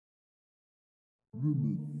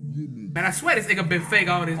Man, I swear this nigga been fake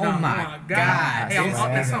all this time. Oh my God. Hey, I'm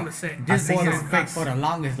off that something to say. This boy been fake for the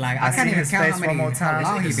longest. Like I can't even count how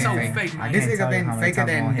long he been so fake. fake, man. This nigga been faker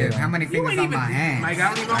than how many fingers on my hand. Mike,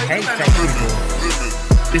 I don't even I hate know fake people.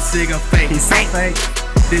 This nigga fake. He's so fake.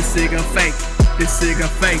 This nigga fake. This nigga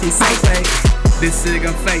fake. He's so fake. This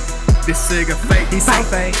nigga fake. This nigga fake. He's so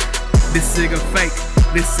fake. This nigga fake.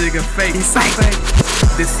 This nigga fake. He's so fake.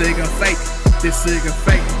 This nigga fake. This nigga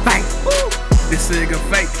fake. Fake. This nigga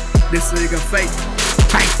fake. This nigga fake.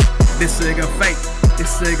 Fake. This nigga fake.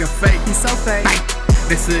 This nigga fake. He's so fake.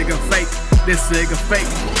 This nigga fake. This nigga fake.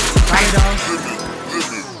 Right on.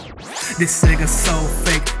 This nigga so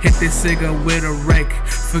fake. Hit this nigga with a rake.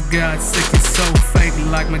 For God's sake, you're so fake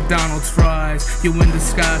like McDonald fries. You in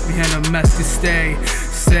disguise behind a mask to stay.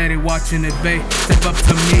 Steady watching it, babe. Step up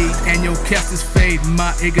to me and your cast is fade.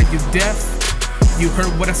 My Igga, you deaf? You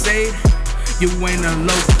heard what I said? You ain't a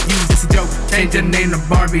low, you just a joke. Change your name to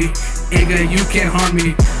Barbie. Igga, you can't harm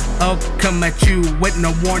me. I'll come at you with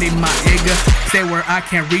no warning, my Igga. Stay where I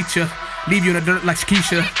can't reach ya. Leave you in the dirt like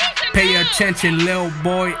Keisha. Pay attention, lil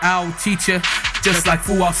boy, I'll teach ya. Just like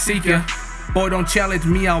fool, I'll seek ya. Boy, don't challenge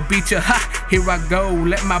me, I'll beat ya. Ha! Here I go,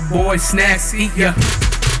 let my boy snacks eat ya.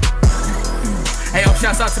 Hey yo,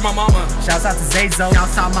 shouts out to my mama. Shouts out to Zayzo.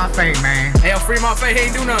 Shouts out my fake man. Hey yo, free my face, he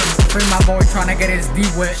ain't do nothing. Free my boy tryna get his D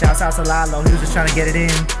wet. Shouts out to Lalo. He was just trying to get it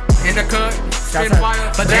in. In the cut, spin out-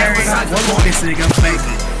 fire. But Jerry, that's one more. this nigga fake.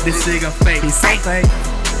 This nigga fake. He's so fake.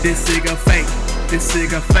 This nigga fake. This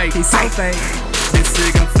nigga fake. He's so fake. This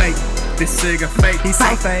nigga fake. This nigga fake. He's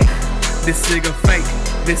so fake. This nigga fake.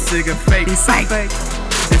 This nigga fake. He's so fake.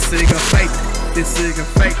 This nigga fake. This nigga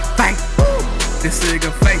fake. Fake. This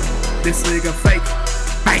nigga fake. This nigga fake.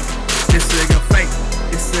 Fake. This nigga fake.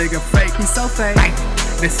 This nigga fake. He's so fake.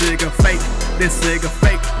 This nigga fake. This nigga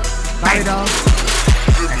fake. Right on.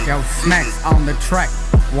 Yo, snacks on the track.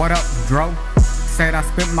 What up, Dro? Said I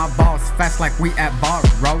spit my balls fast like we at bar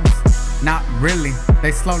roads. Not really,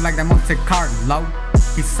 they slow like the Monte Carlo.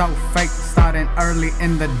 He's so fake, starting early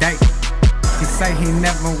in the day. He say he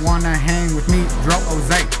never wanna hang with me, Dro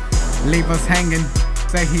Jose. Leave us hanging,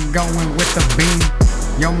 say he going with the beam.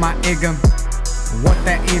 Yo, my Igga, what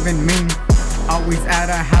that even mean? Always at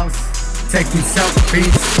a house, taking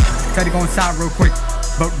selfies. Said he gon' side real quick,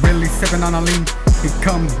 but really sipping on a lean. He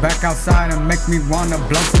comes back outside and make me wanna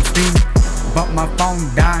blow some steam. But my phone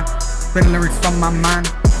died, spitting lyrics from my mind.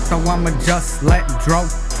 So I'ma just let Dro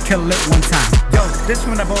kill it one time. Yo, this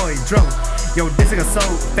from the boy, Dro. Yo, this nigga so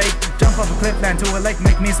fake. Jump off a cliff, land to a lake,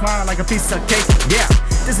 make me smile like a piece of cake. Yeah,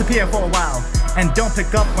 disappear for a while, and don't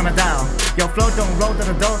pick up when I dial. Yo, flow don't roll to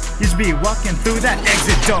the door, you should be walking through that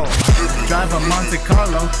exit door. Drive a Monte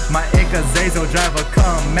Carlo, my Igga Zayzo drive a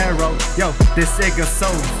Camaro. Yo, this Igga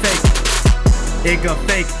so fake. Igga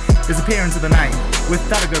fake, disappear into the night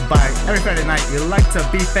without a goodbye. Every Friday night, you like to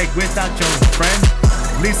be fake without your friend.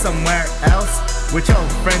 Leave somewhere else with your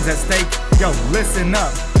friends at stake. Yo, listen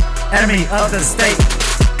up, enemy of the state,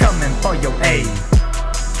 coming for your aid.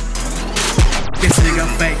 This nigga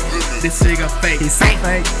fake. This nigga fake. He's so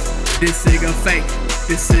fake. This nigga fake.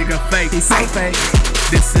 This nigga fake. He's so fake.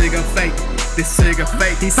 This nigga fake. This nigga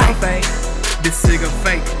fake. He's so fake. This nigga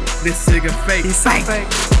fake. This nigga fake. He's so fake.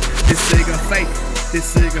 This nigga fake.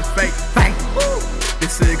 This nigga fake. Fake.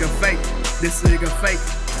 This nigga fake. This nigga fake.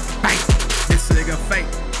 Fake. This nigga fake.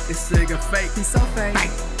 This nigga fake. He's so fake.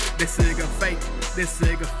 This nigga fake. This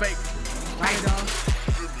nigga fake. Right on.